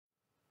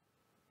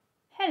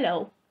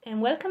Hello,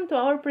 and welcome to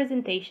our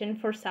presentation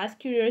for SAS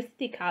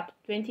Curiosity Cup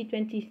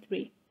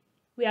 2023.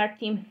 We are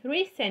Team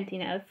 3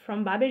 Sentinel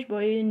from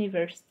Babeș-Bolyai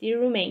University,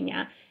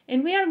 Romania,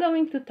 and we are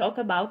going to talk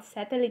about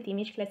satellite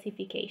image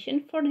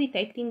classification for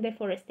detecting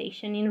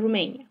deforestation in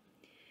Romania.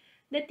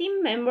 The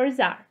team members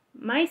are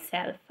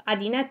myself,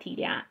 Adina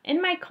Tilia,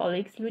 and my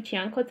colleagues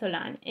Lucian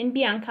Cotolan and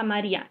Bianca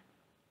Marian.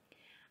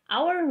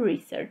 Our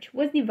research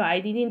was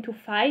divided into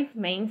 5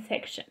 main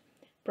sections: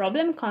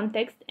 problem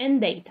context and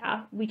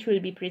data, which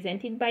will be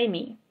presented by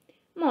me;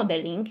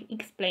 modeling,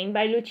 explained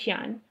by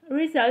Lucian;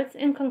 results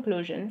and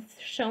conclusions,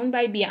 shown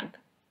by Bianca.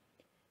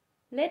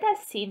 Let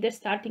us see the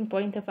starting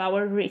point of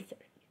our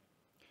research.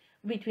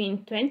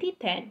 Between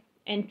 2010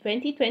 and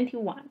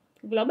 2021,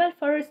 Global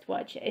Forest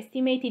Watch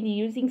estimated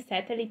using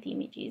satellite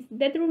images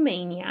that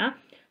Romania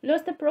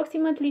lost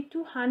approximately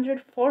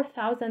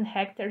 204,000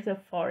 hectares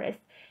of forest,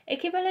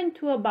 equivalent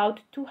to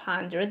about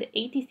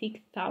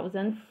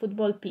 286,000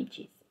 football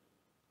pitches.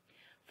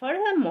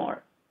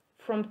 Furthermore,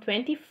 from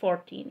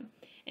 2014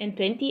 and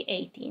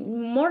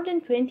 2018, more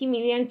than 20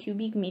 million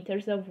cubic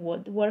meters of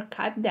wood were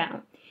cut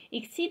down,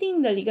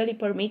 exceeding the legally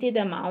permitted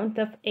amount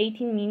of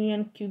 18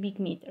 million cubic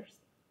meters.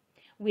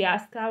 We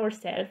asked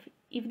ourselves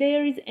if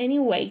there is any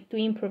way to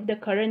improve the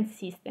current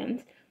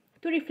systems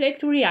to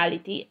reflect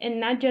reality and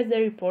not just the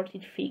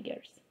reported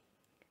figures.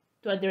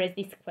 To address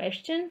this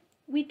question,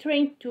 we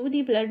trained 2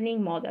 deep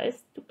learning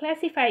models to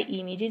classify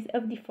images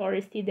of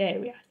deforested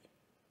areas.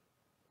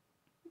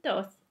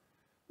 Thus,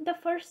 the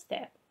first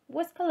step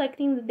was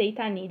collecting the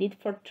data needed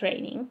for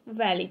training,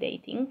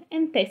 validating,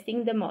 and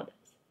testing the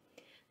models.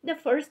 The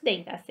first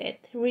dataset,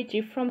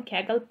 retrieved from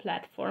Kaggle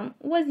platform,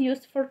 was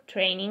used for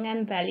training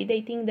and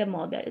validating the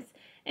models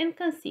and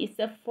consists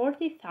of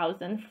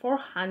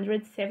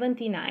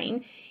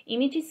 40,479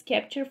 images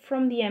captured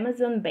from the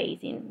Amazon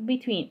basin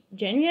between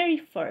January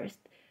 1st,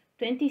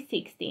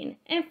 2016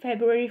 and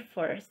February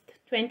 1st,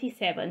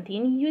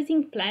 2017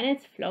 using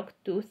Planet's Flock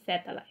 2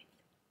 satellites.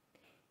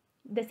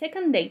 The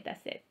second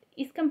dataset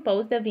is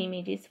composed of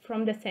images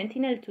from the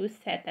Sentinel-2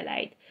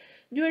 satellite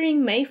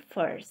during May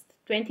 1st,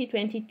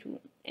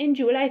 2022 and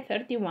July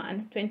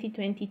 31,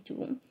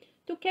 2022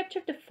 to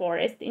capture the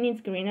forest in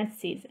its greenest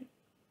season.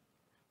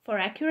 For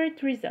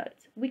accurate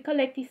results, we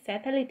collected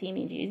satellite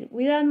images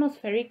with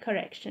atmospheric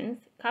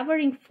corrections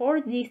covering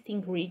 4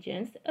 distinct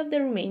regions of the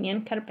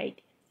Romanian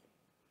Carpathians.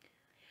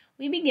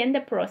 We began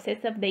the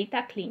process of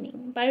data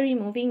cleaning by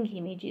removing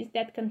images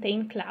that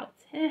contain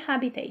clouds and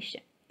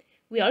habitation.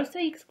 We also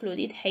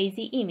excluded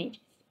hazy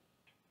images.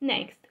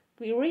 Next,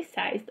 we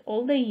resized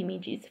all the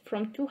images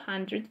from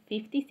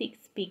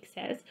 256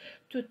 pixels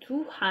to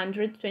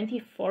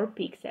 224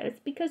 pixels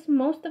because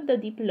most of the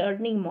deep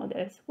learning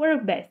models were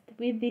best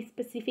with this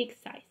specific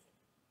size.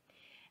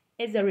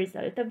 As a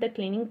result of the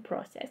cleaning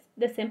process,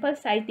 the sample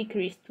size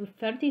decreased to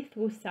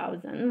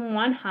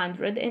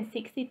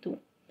 32,162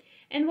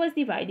 and was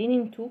divided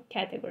in 2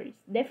 categories: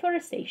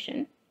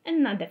 deforestation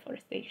and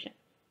non-deforestation.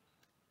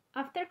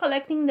 After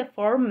collecting the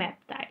 4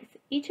 map types,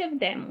 each of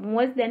them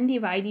was then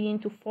divided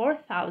into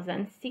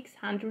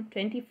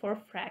 4,624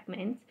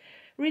 fragments,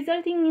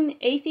 resulting in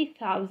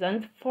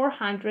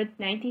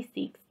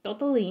 80,496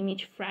 total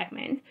image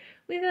fragments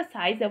with a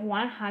size of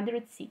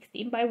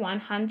 160 by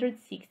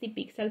 160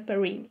 pixels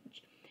per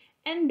image,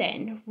 and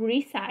then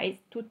resized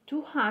to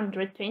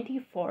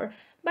 224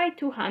 by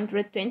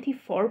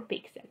 224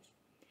 pixels.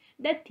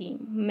 The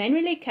team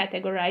manually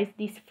categorized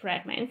these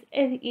fragments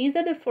as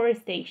either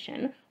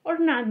deforestation or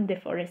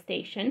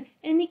non-deforestation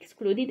and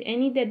excluded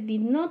any that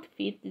did not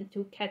fit the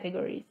 2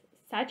 categories,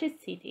 such as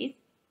cities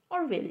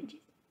or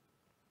villages.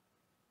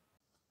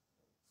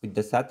 With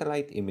the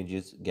satellite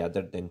images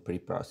gathered and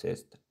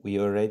pre-processed, we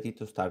were ready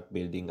to start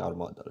building our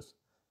models.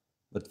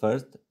 But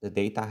first, the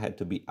data had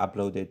to be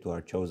uploaded to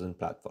our chosen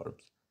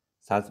platforms,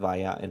 SAS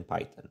Via and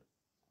Python.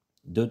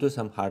 Due to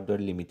some hardware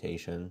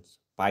limitations,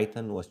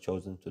 Python was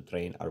chosen to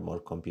train our more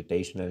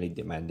computationally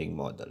demanding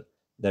model,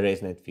 the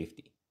ResNet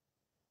 50.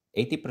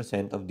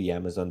 80% of the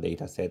Amazon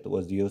dataset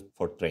was used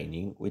for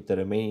training, with the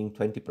remaining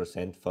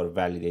 20% for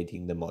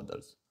validating the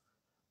models.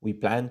 We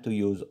plan to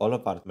use all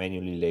of our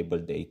manually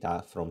labeled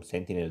data from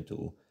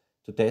Sentinel-2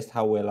 to test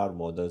how well our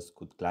models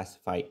could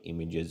classify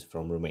images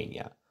from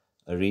Romania,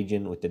 a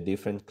region with a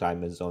different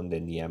climate zone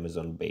than the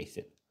Amazon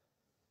basin.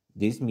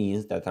 This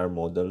means that our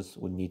models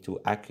would need to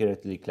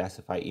accurately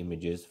classify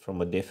images from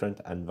a different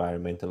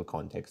environmental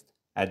context,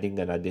 adding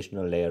an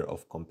additional layer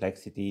of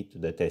complexity to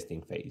the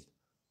testing phase.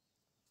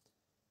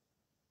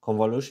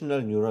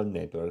 Convolutional neural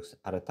networks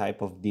are a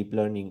type of deep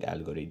learning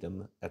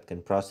algorithm that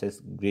can process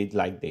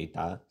grid-like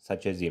data,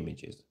 such as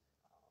images.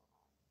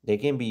 They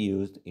can be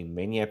used in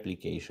many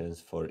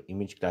applications for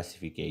image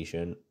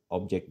classification,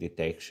 object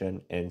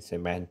detection, and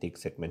semantic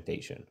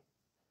segmentation.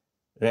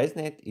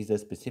 ResNet is a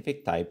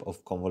specific type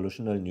of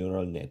convolutional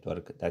neural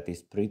network that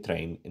is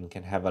pre-trained and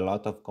can have a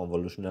lot of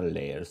convolutional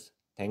layers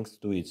thanks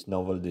to its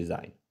novel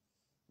design.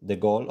 The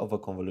goal of a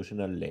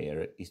convolutional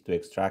layer is to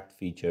extract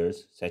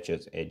features, such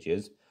as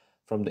edges,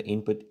 from the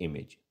input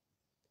image.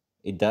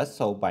 It does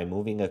so by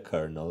moving a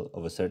kernel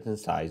of a certain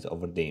size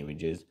over the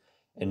images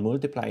and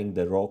multiplying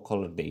the raw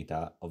color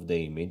data of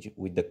the image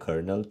with the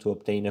kernel to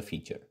obtain a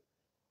feature.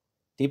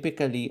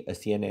 Typically, a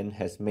CNN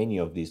has many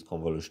of these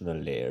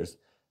convolutional layers,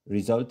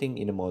 resulting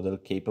in a model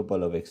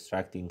capable of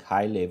extracting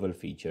high-level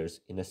features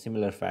in a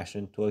similar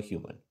fashion to a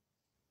human.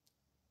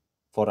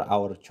 For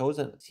our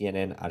chosen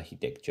CNN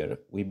architecture,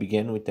 we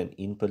began with an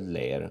input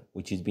layer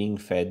which is being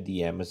fed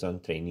the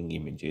Amazon training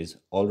images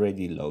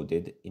already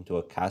loaded into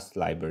a cast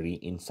library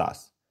in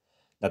SAS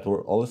that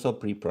were also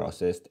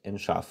pre-processed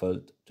and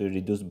shuffled to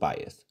reduce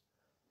bias.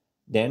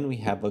 Then we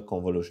have a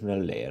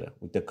convolutional layer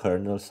with a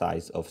kernel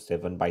size of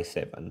 7 by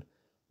 7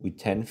 with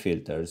 10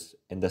 filters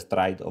and a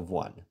stride of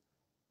 1,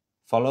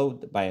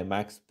 followed by a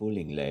max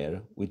pooling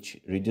layer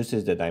which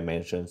reduces the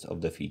dimensions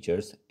of the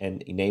features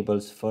and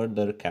enables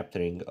further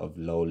capturing of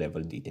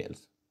low-level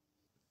details.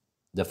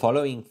 The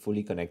following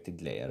fully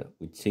connected layer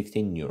with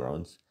 16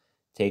 neurons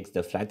takes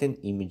the flattened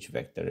image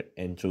vector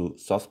and through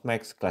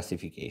softmax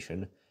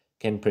classification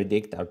can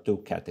predict our two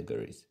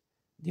categories,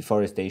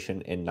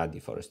 deforestation and not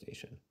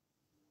deforestation.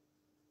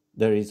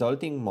 The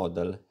resulting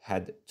model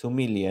had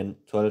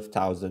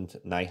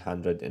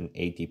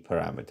 2,012,980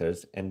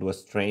 parameters and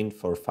was trained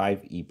for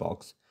 5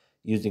 epochs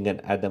using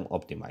an Adam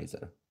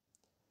optimizer.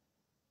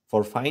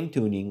 For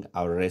fine-tuning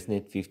our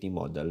ResNet 50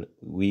 model,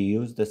 we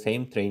used the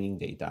same training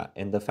data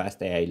and the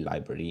FastAI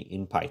library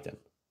in Python.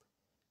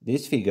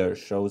 This figure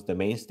shows the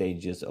main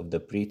stages of the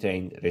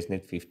pre-trained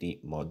ResNet 50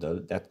 model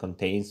that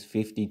contains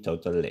 50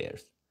 total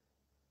layers.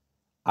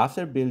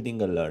 After building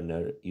a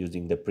learner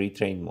using the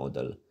pre-trained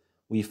model,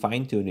 we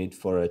fine-tuned it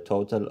for a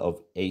total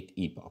of 8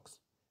 epochs.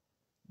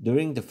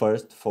 During the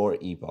first 4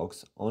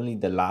 epochs, only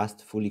the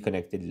last fully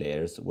connected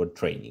layers were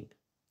training.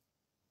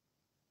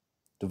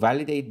 To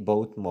validate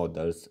both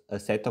models, a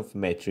set of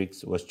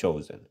metrics was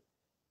chosen,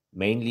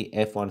 mainly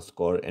F1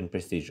 score and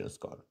precision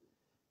score.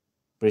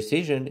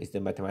 Precision is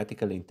the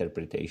mathematical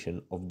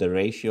interpretation of the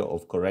ratio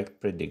of correct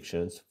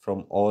predictions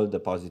from all the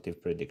positive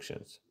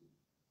predictions.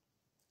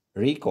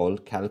 Recall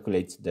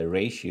calculates the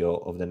ratio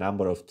of the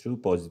number of true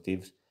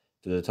positives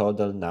to the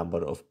total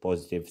number of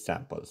positive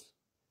samples.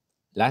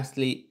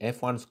 Lastly,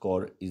 F1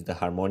 score is the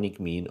harmonic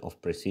mean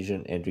of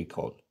precision and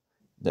recall.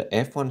 The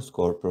F1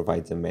 score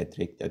provides a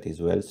metric that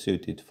is well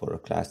suited for a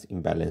class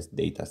imbalanced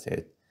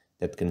dataset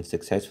that can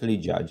successfully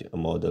judge a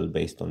model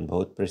based on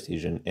both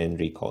precision and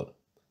recall.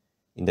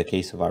 In the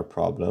case of our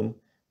problem,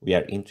 we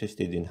are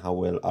interested in how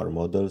well our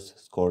models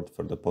scored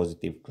for the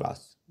positive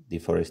class,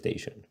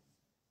 deforestation.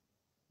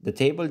 The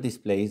table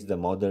displays the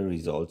model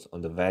results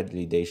on the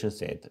validation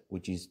set,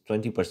 which is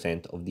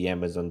 20% of the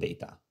Amazon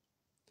data.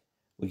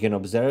 We can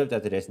observe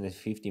that the ResNet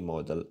 50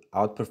 model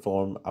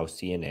outperformed our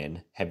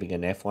CNN, having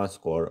an F1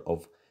 score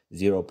of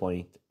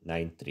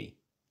 0.93.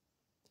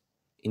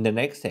 In the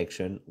next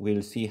section,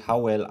 we'll see how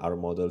well our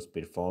models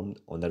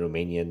performed on the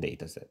Romanian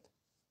dataset.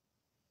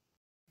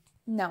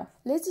 Now,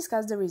 let's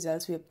discuss the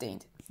results we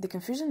obtained. The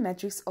confusion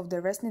metrics of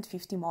the ResNet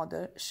 50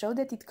 model show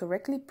that it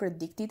correctly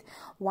predicted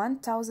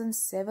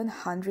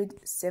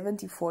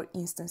 1,774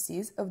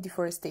 instances of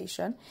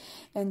deforestation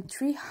and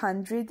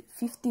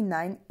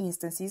 359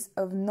 instances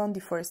of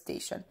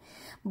non-deforestation,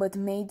 but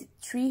made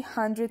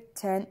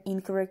 310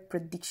 incorrect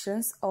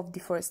predictions of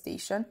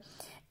deforestation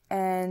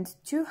and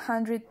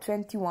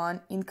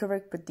 221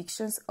 incorrect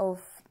predictions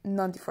of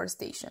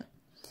non-deforestation.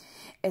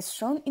 As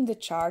shown in the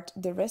chart,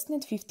 the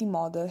ResNet 50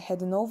 model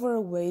had an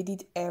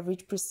overall-weighted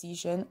average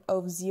precision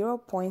of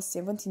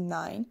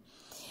 0.79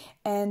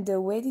 and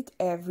a weighted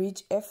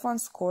average F1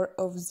 score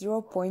of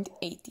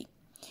 0.80.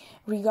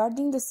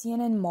 Regarding the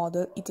CNN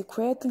model, it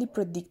accurately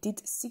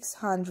predicted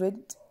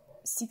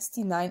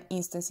 669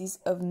 instances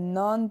of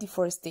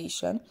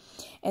non-deforestation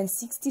and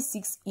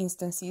 66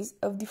 instances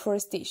of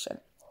deforestation,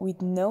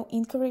 with no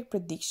incorrect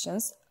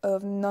predictions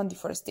of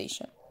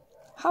non-deforestation.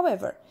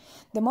 However,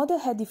 the model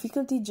had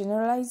difficulty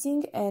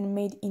generalizing and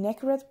made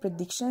inaccurate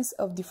predictions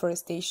of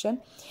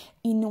deforestation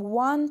in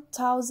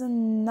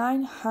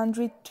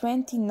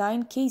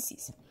 1,929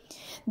 cases.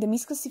 The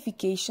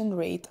misclassification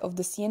rate of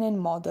the CNN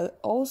model,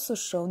 also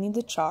shown in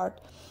the chart,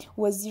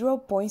 was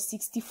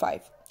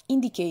 0.65,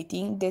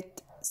 indicating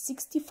that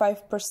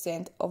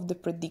 65% of the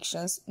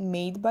predictions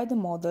made by the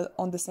model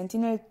on the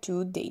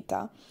Sentinel-2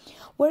 data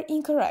were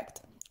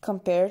incorrect,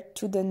 compared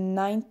to the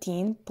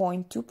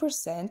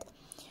 19.2%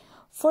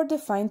 for the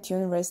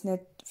fine-tuned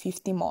ResNet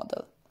 50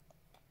 model.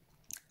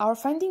 Our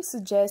findings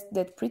suggest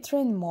that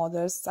pre-trained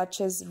models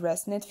such as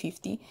ResNet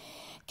 50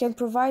 can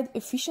provide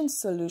efficient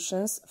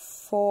solutions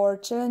for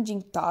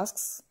challenging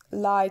tasks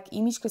like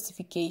image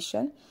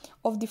classification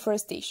of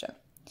deforestation.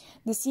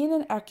 The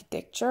CNN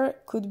architecture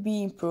could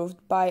be improved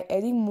by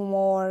adding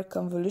more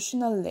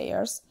convolutional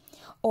layers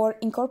or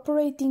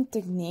incorporating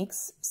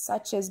techniques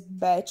such as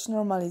batch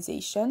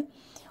normalization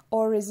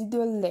or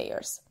residual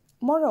layers.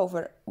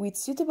 Moreover, with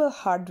suitable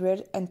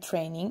hardware and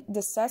training,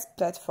 the SAS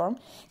platform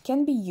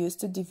can be used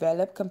to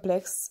develop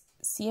complex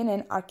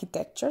CNN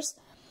architectures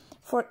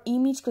for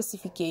image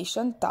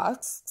classification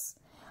tasks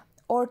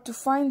or to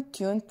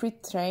fine-tune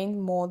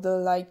pre-trained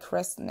model like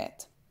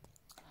ResNet.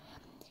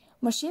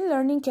 Machine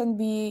learning can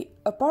be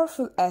a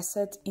powerful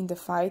asset in the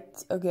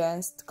fight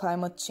against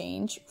climate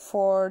change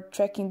for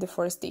tracking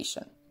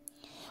deforestation.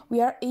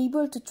 We are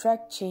able to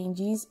track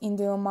changes in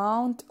the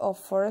amount of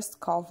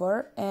forest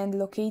cover and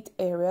locate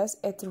areas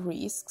at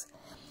risk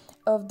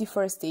of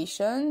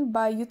deforestation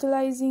by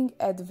utilizing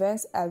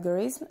advanced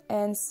algorithms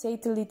and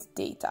satellite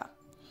data.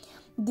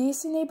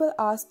 This enables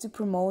us to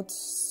promote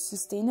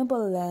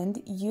sustainable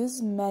land use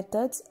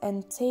methods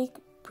and take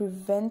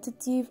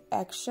preventative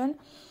action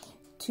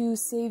to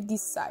save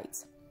these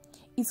sites.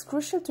 It's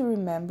crucial to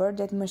remember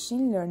that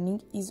machine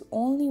learning is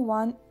only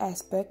one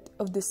aspect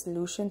of the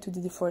solution to the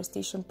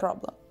deforestation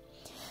problem.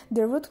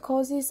 The root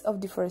causes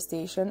of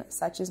deforestation,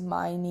 such as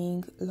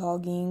mining,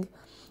 logging,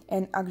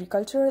 and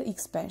agricultural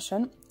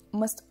expansion,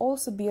 must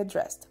also be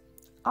addressed.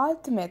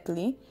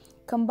 Ultimately,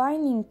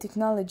 combining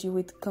technology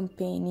with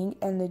campaigning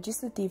and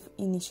legislative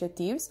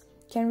initiatives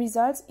can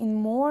result in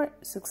more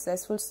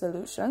successful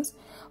solutions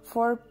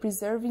for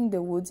preserving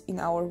the woods in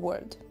our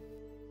world.